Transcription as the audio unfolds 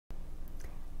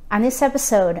On this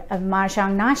episode of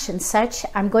Mahjong Nosh and Such,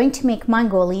 I'm going to make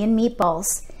Mongolian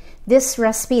meatballs. This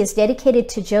recipe is dedicated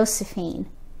to Josephine.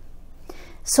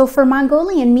 So for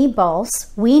Mongolian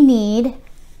meatballs, we need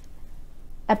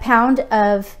a pound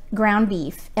of ground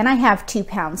beef, and I have 2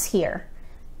 pounds here.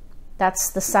 That's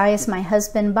the size my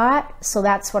husband bought, so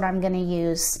that's what I'm going to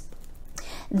use.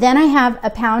 Then I have a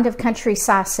pound of country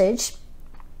sausage,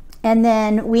 and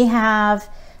then we have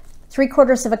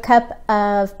 3/4 of a cup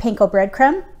of panko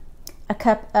breadcrumb, a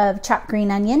cup of chopped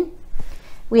green onion.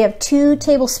 We have 2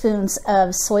 tablespoons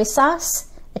of soy sauce,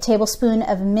 a tablespoon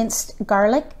of minced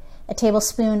garlic, a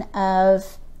tablespoon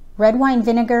of red wine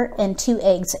vinegar, and 2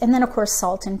 eggs, and then of course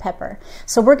salt and pepper.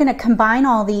 So we're going to combine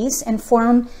all these and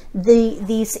form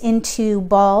these into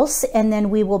balls, and then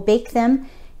we will bake them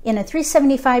in a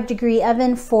 375-degree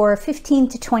oven for 15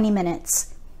 to 20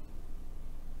 minutes.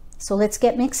 So let's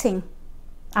get mixing.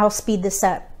 I'll speed this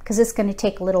up because it's going to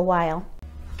take a little while.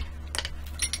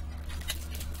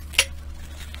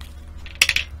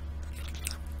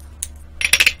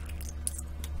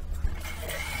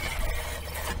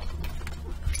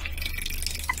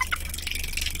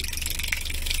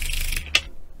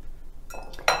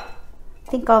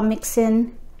 I think I'll mix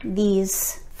in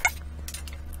these.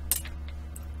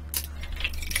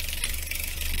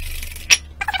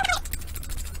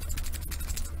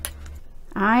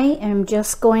 I am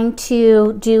just going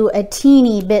to do a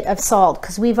teeny bit of salt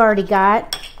because we've already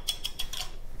got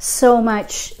so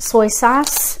much soy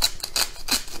sauce.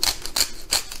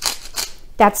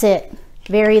 That's it.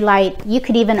 Very light. You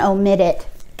could even omit it.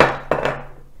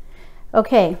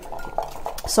 Okay,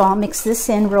 so I'll mix this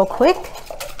in real quick.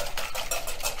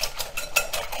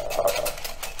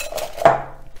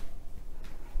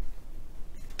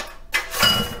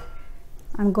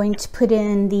 I'm going to put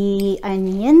in the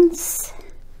onions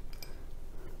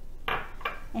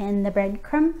and the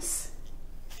breadcrumbs.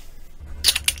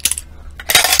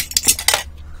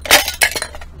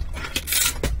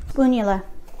 Spoonula.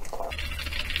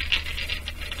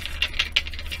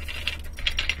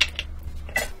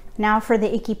 Now for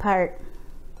the icky part.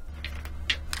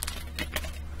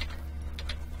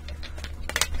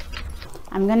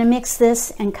 I'm going to mix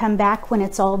this and come back when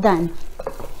it's all done.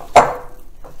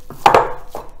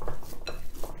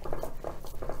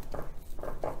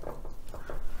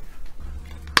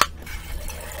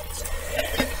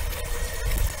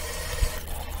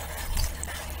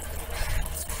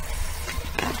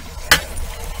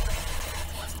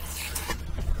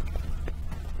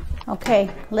 Okay,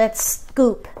 let's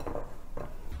scoop.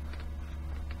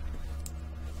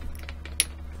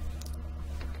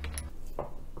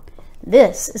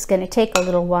 This is going to take a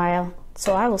little while,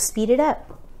 so I will speed it up.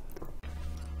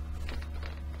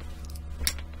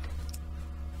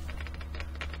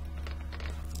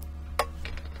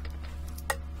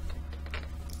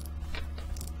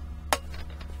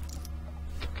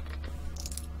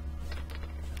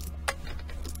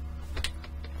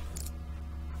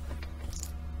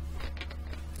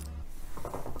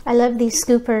 I love these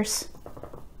scoopers.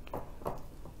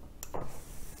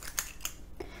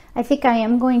 I think I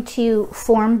am going to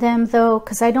form them though,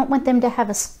 because I don't want them to have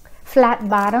a flat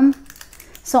bottom.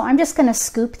 So I'm just going to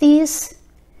scoop these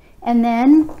and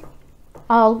then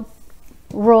I'll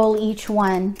roll each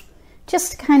one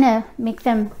just to kind of make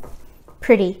them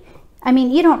pretty. I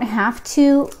mean, you don't have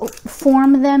to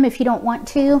form them if you don't want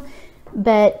to,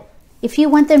 but if you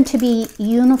want them to be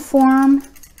uniform,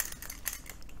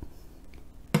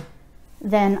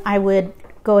 then I would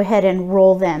go ahead and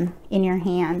roll them in your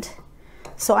hand.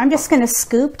 So I'm just going to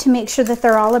scoop to make sure that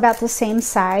they're all about the same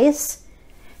size,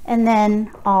 and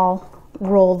then I'll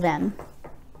roll them.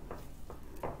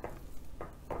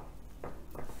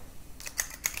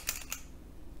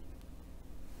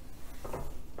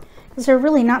 Because they're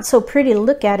really not so pretty to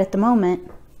look at the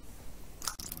moment.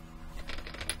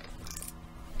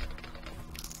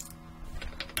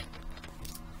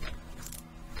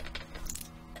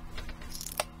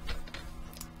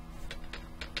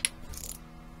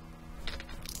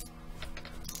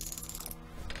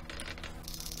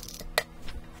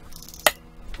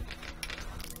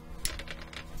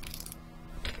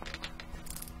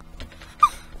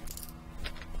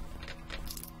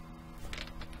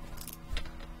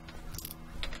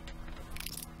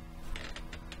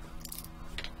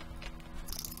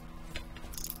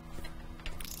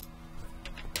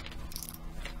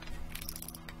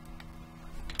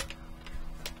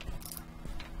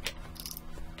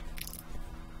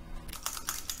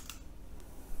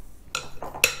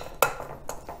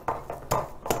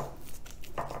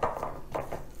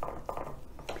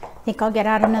 I think I'll get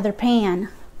out another pan.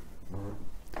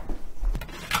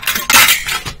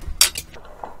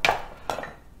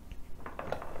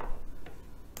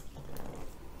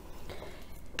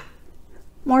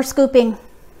 More scooping.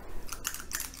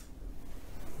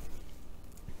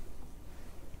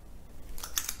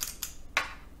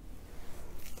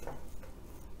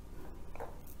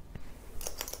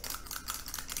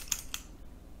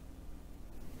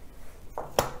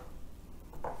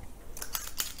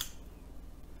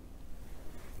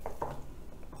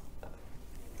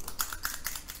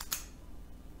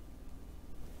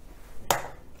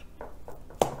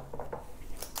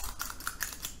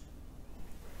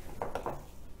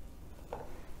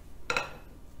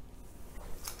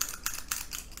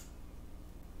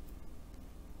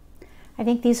 I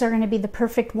think these are going to be the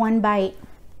perfect one bite.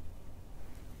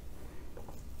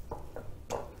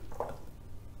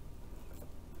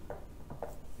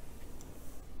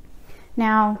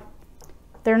 Now,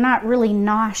 they're not really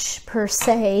nosh per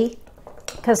se,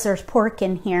 because there's pork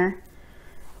in here,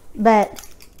 but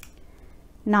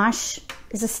nosh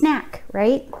is a snack,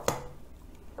 right?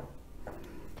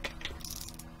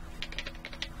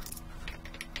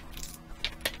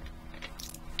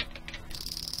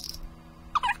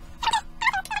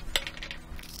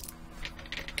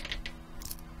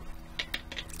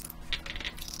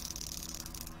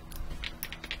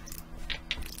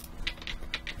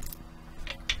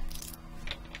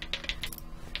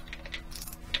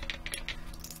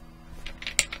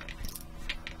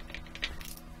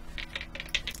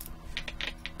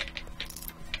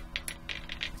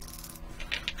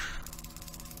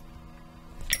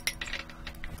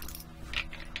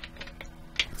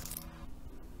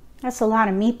 That's a lot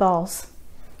of meatballs.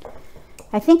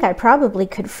 I think I probably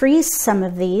could freeze some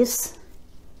of these.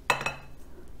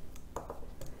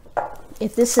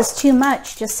 If this is too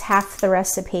much, just half the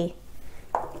recipe.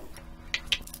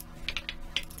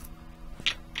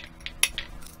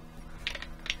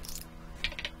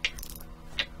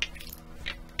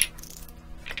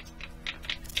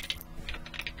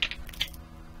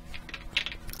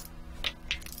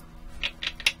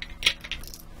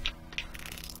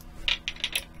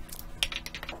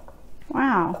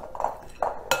 Wow,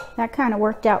 that kind of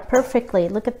worked out perfectly.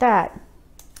 Look at that.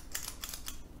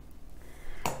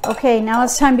 Okay, now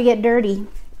it's time to get dirty.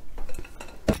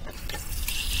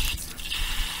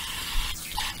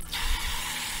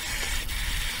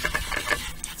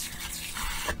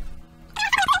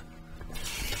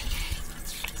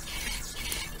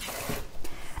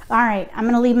 All right, I'm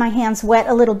going to leave my hands wet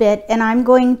a little bit, and I'm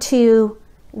going to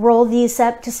roll these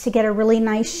up just to get a really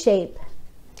nice shape.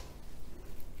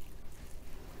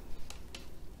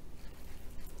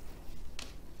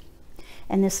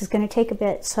 And this is going to take a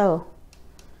bit, so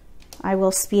I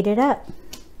will speed it up.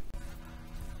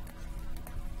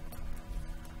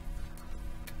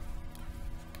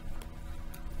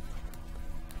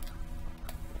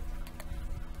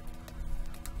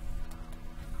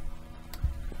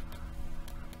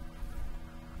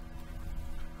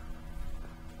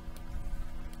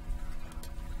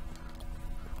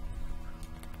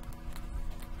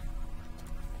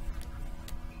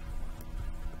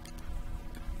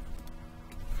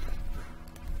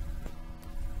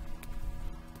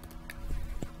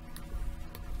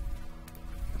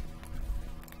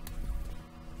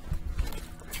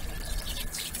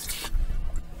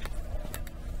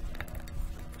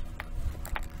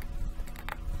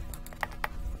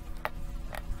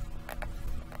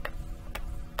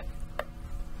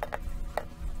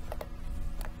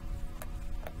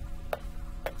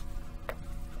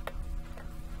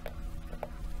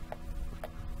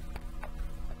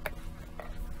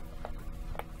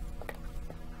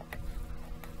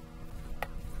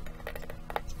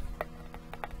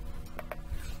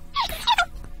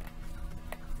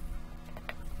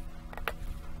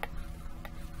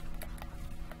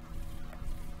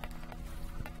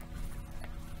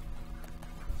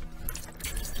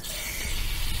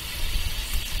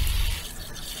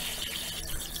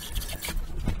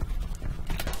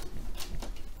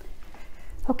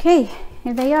 Okay,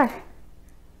 here they are.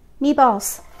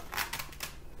 Meatballs.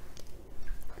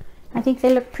 I think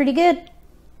they look pretty good.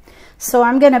 So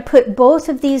I'm going to put both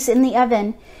of these in the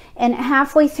oven, and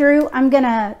halfway through I'm going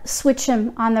to switch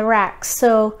them on the rack.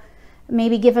 So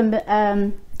maybe give them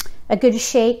a good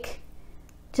shake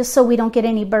just so we don't get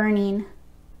any burning.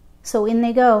 So in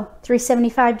they go.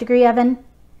 375-degree oven.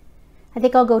 I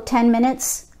think I'll go 10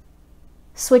 minutes.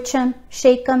 Switch them,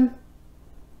 shake them,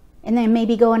 and then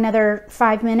maybe go another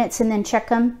 5 minutes and then check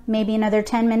them, maybe another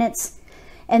 10 minutes.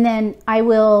 And then I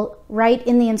will write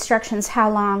in the instructions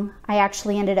how long I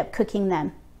actually ended up cooking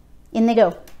them. In they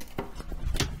go.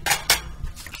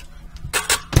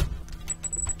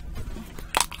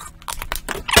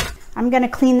 I'm going to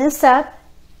clean this up,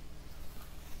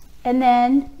 and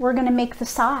then we're going to make the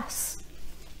sauce.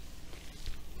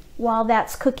 while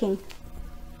that's cooking.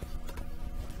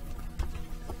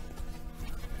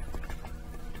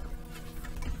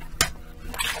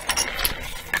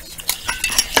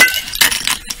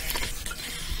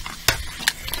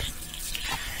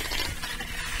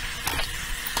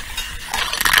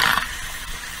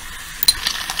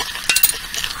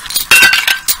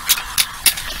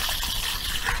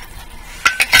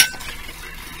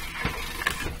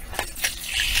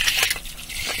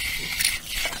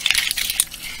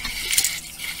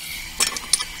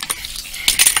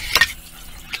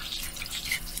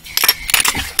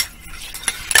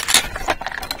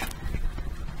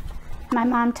 My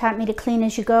mom taught me to clean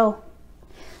as you go.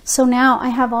 So now I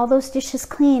have all those dishes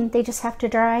clean. They just have to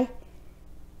dry.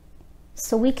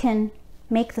 So we can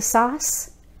make the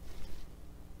sauce.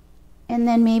 And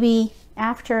then maybe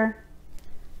after,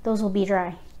 those will be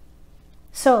dry.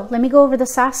 So let me go over the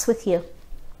sauce with you.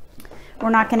 We're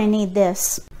not going to need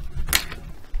this.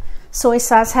 Soy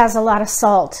sauce has a lot of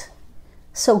salt.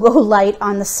 So go light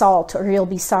on the salt or you'll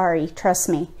be sorry. Trust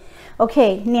me.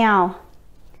 Okay, now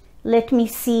let me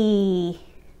see.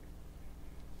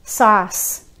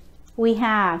 Sauce. We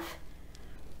have.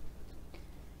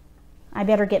 I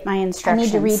better get my instructions. I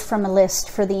need to read from a list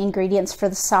for the ingredients for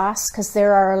the sauce because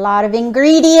there are a lot of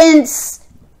ingredients.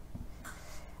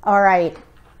 All right,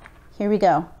 here we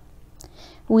go.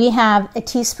 We have a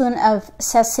teaspoon of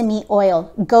sesame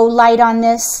oil. Go light on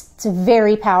this. It's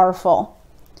very powerful.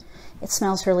 It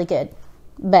smells really good,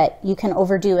 but you can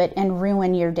overdo it and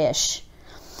ruin your dish.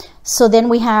 So then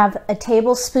we have a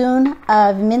tablespoon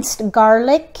of minced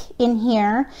garlic in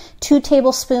here, 2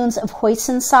 tablespoons of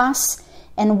hoisin sauce,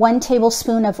 and 1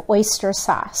 tablespoon of oyster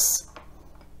sauce.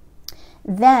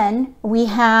 Then we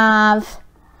have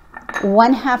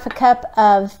 1/2 a cup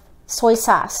of soy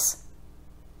sauce.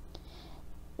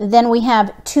 Then we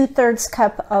have 2/3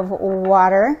 cup of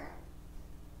water,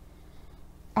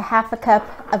 1/2 a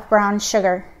cup of brown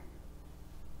sugar.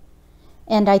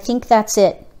 And I think that's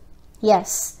it.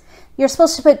 Yes. You're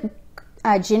supposed to put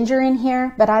ginger in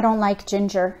here, but I don't like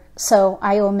ginger, so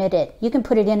I omit it. You can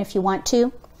put it in if you want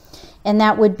to, and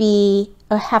that would be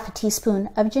 1/2 teaspoon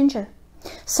of ginger.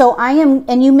 So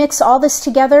and you mix all this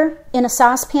together in a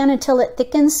saucepan until it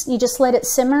thickens. You just let it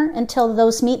simmer until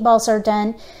those meatballs are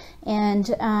done, and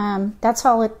that's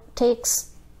all it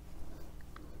takes.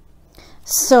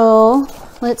 So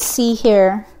let's see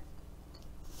here.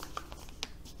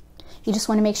 You just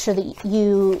want to make sure that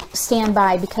you stand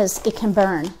by because it can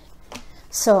burn.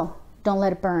 So don't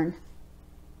let it burn.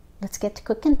 Let's get to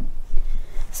cooking.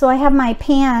 So I have my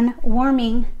pan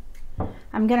warming.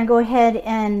 I'm going to go ahead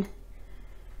and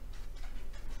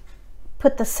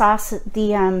put the sauce,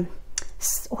 the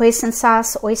hoisin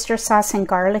sauce, oyster sauce, and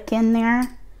garlic in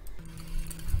there.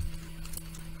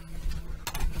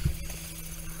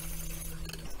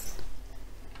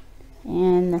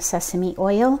 And the sesame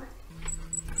oil.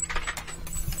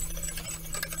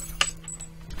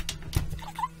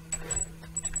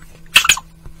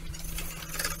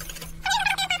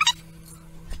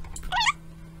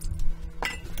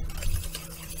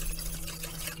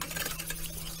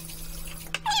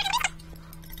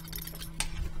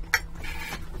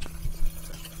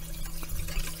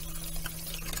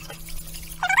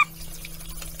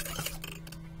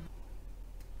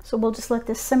 So we'll just let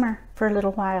this simmer for a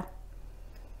little while,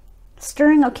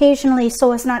 stirring occasionally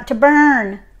so as not to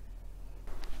burn.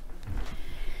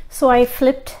 So I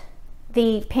flipped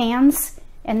the pans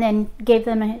and then gave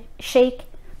them a shake.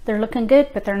 They're looking good,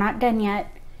 but they're not done yet.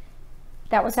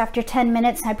 That was after 10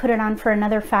 minutes. I put it on for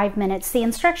another 5 minutes. The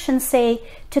instructions say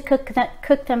to cook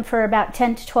them for about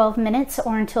 10 to 12 minutes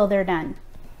or until they're done.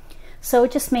 So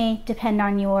it just may depend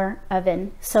on your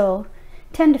oven. So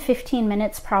 10 to 15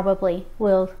 minutes probably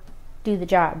will do the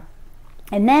job.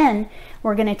 And then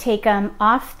we're going to take them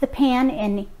off the pan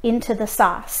and into the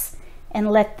sauce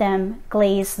and let them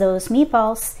glaze those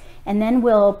meatballs, and then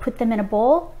we'll put them in a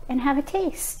bowl and have a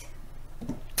taste.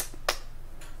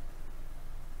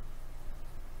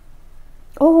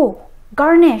 Oh,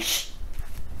 garnish.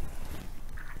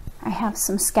 I have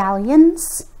some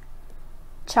scallions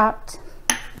chopped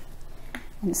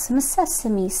and some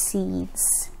sesame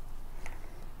seeds.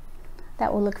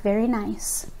 That will look very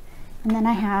nice. And then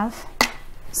I have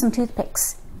some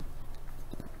toothpicks.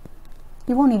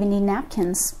 You won't even need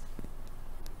napkins.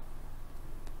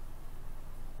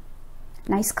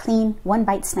 Nice, clean,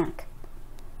 1-bite snack.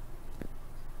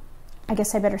 I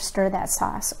guess I better stir that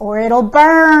sauce or it'll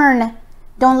burn.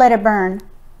 Don't let it burn.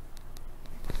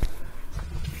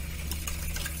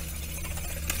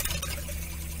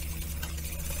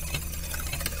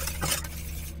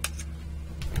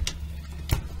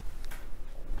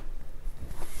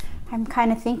 I'm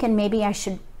kind of thinking maybe I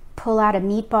should pull out a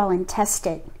meatball and test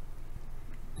it.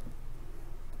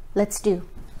 Let's do.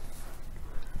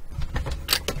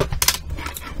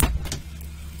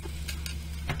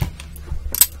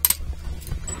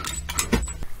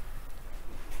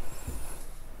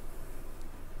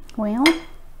 Well,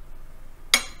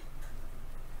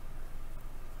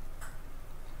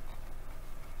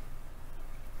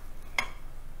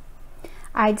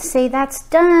 I'd say that's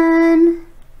done.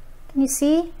 Can you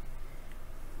see?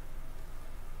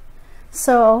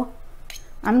 So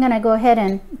I'm going to go ahead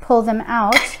and pull them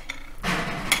out.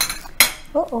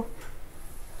 Uh-oh.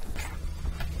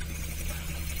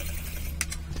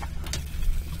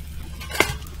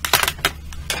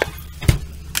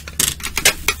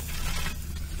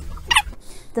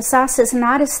 The sauce is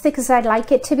not as thick as I'd like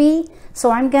it to be,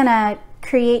 so I'm going to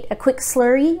create a quick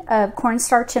slurry of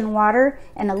cornstarch and water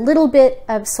and a little bit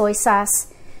of soy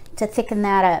sauce to thicken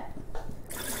that up.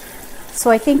 So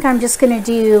I think I'm just going to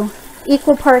do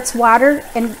equal parts water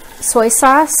and soy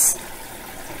sauce.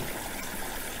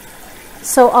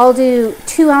 So I'll do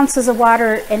 2 ounces of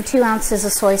water and 2 ounces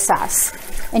of soy sauce.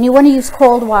 And you want to use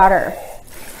cold water.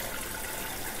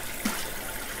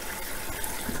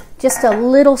 Just a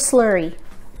little slurry.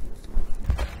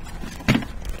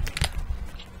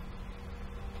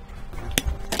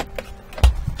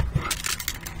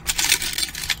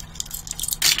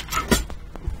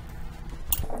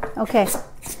 Okay,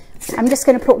 I'm just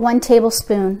going to put 1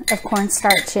 tablespoon of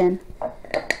cornstarch in.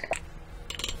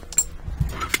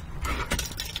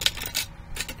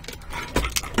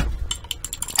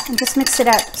 And just mix it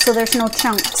up so there's no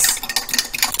chunks.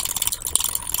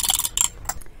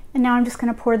 And now I'm just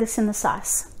going to pour this in the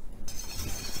sauce.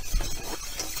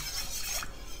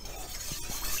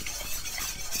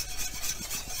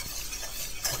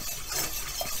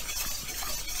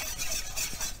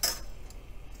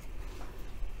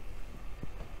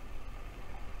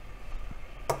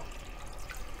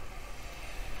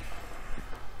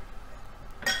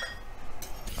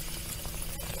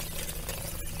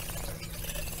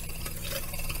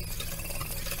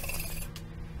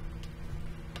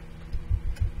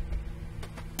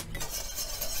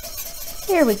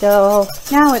 Here we go.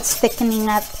 Now it's thickening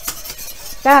up.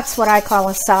 That's what I call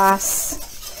a sauce.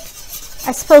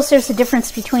 I suppose there's a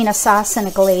difference between a sauce and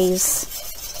a glaze.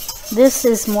 This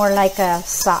is more like a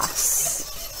sauce.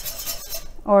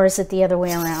 Or is it the other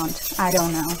way around? I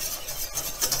don't know.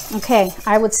 Okay,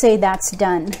 I would say that's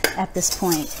done at this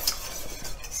point.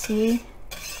 See?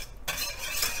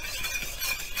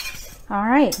 All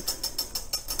right.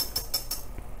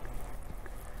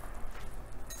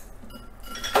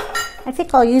 I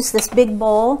think I'll use this big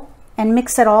bowl and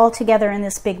mix it all together in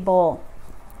this big bowl.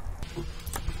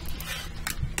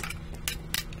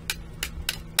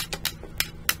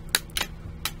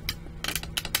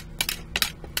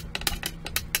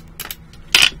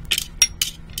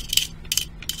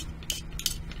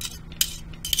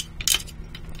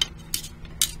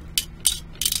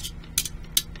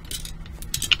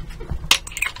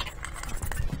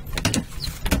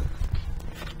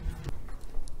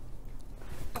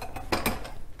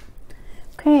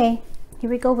 Okay, here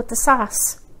we go with the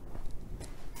sauce.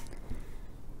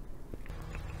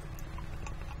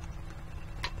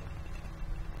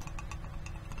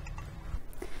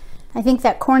 I think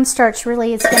that cornstarch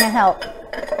really is going to help.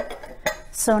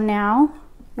 So now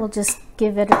we'll just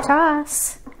give it a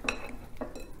toss.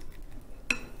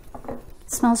 It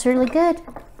smells really good.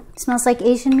 It smells like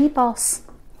Asian meatballs.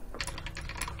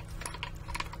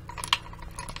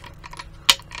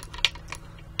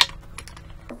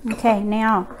 Okay,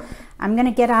 now I'm going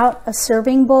to get out a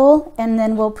serving bowl and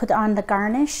then we'll put on the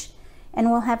garnish and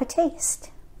we'll have a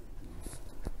taste.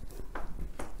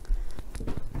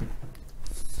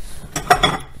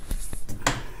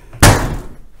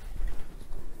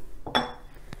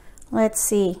 Let's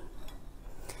see.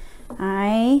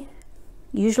 I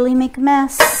usually make a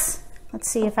mess. Let's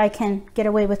see if I can get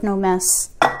away with no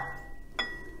mess.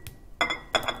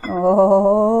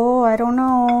 Oh, I don't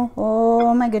know.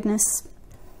 Oh my goodness.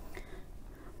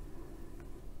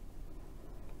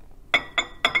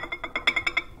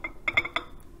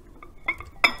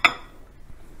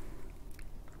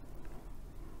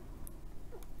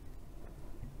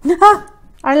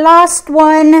 I lost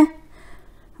one.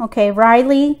 Okay,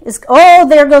 Riley is, oh,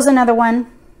 there goes another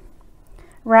one.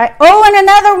 Right, oh, and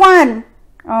another one.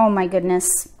 Oh my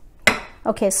goodness.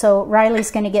 Okay, so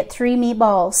Riley's gonna get 3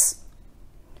 meatballs.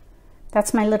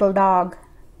 That's my little dog.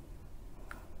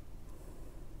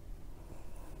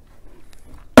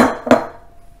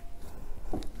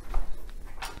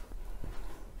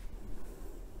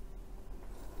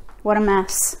 What a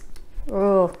mess.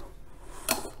 Oh.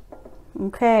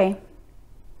 Okay.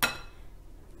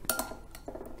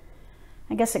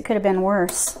 I guess it could have been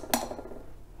worse.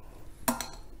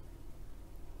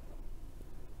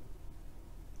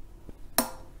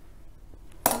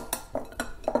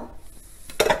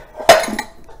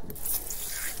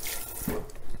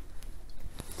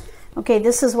 Okay,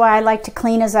 this is why I like to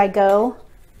clean as I go,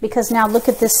 because now look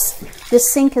at this.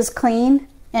 This sink is clean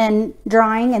and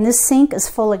drying, and this sink is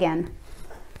full again.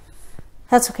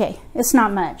 That's okay. It's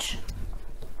not much.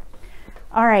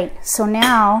 All right, so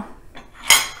now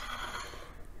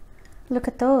look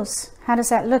at those. How does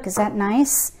that look? Is that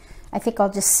nice? I think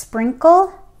I'll just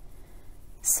sprinkle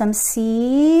some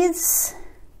seeds.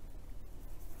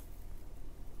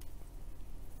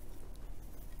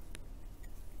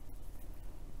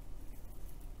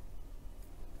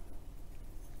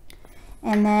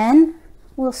 And then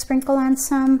we'll sprinkle on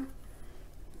some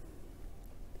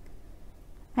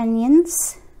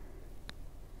onions.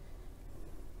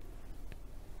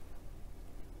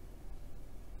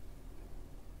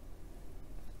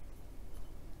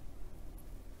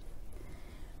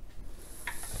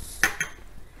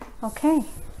 Okay,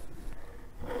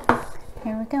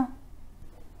 here we go.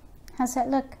 How's that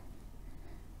look?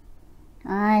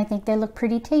 I think they look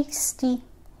pretty tasty,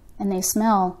 and they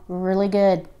smell really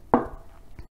good.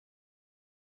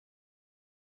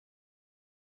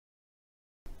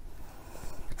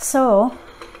 So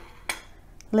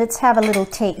let's have a little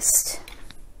taste.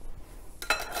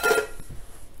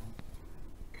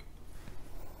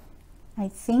 I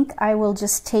think I will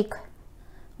just take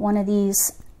one of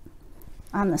these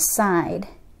on the side.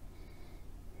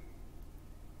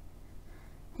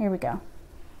 Here we go.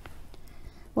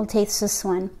 We'll taste this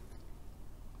one.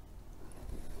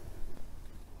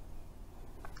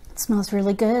 It smells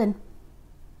really good.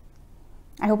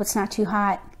 I hope it's not too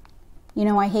hot. You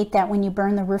know, I hate that when you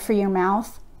burn the roof of your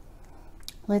mouth.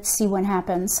 Let's see what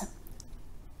happens.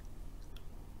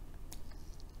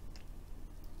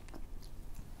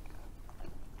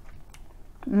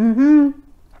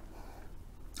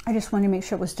 I just wanted to make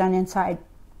sure it was done inside.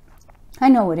 I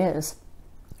know it is.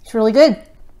 It's really good.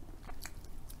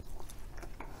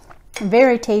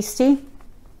 Very tasty.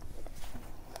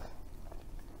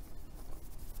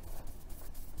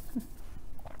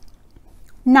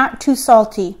 Not too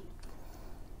salty.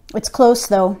 It's close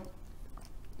though.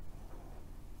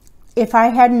 If I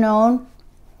had known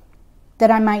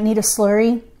that I might need a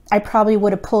slurry, I probably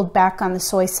would have pulled back on the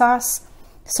soy sauce.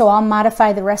 So I'll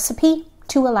modify the recipe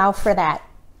to allow for that.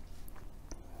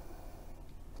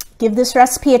 Give this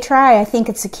recipe a try. I think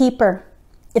it's a keeper.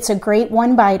 It's a great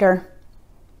one-biter.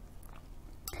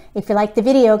 If you like the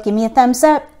video, give me a thumbs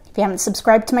up. If you haven't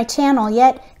subscribed to my channel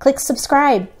yet, click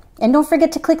subscribe. And don't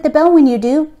forget to click the bell when you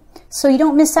do, so you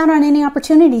don't miss out on any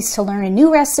opportunities to learn a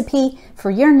new recipe for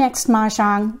your next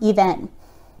Mahjong event.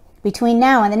 Between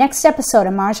now and the next episode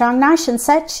of Mahjong Nosh and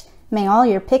Such, may all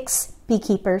your picks be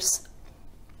keepers.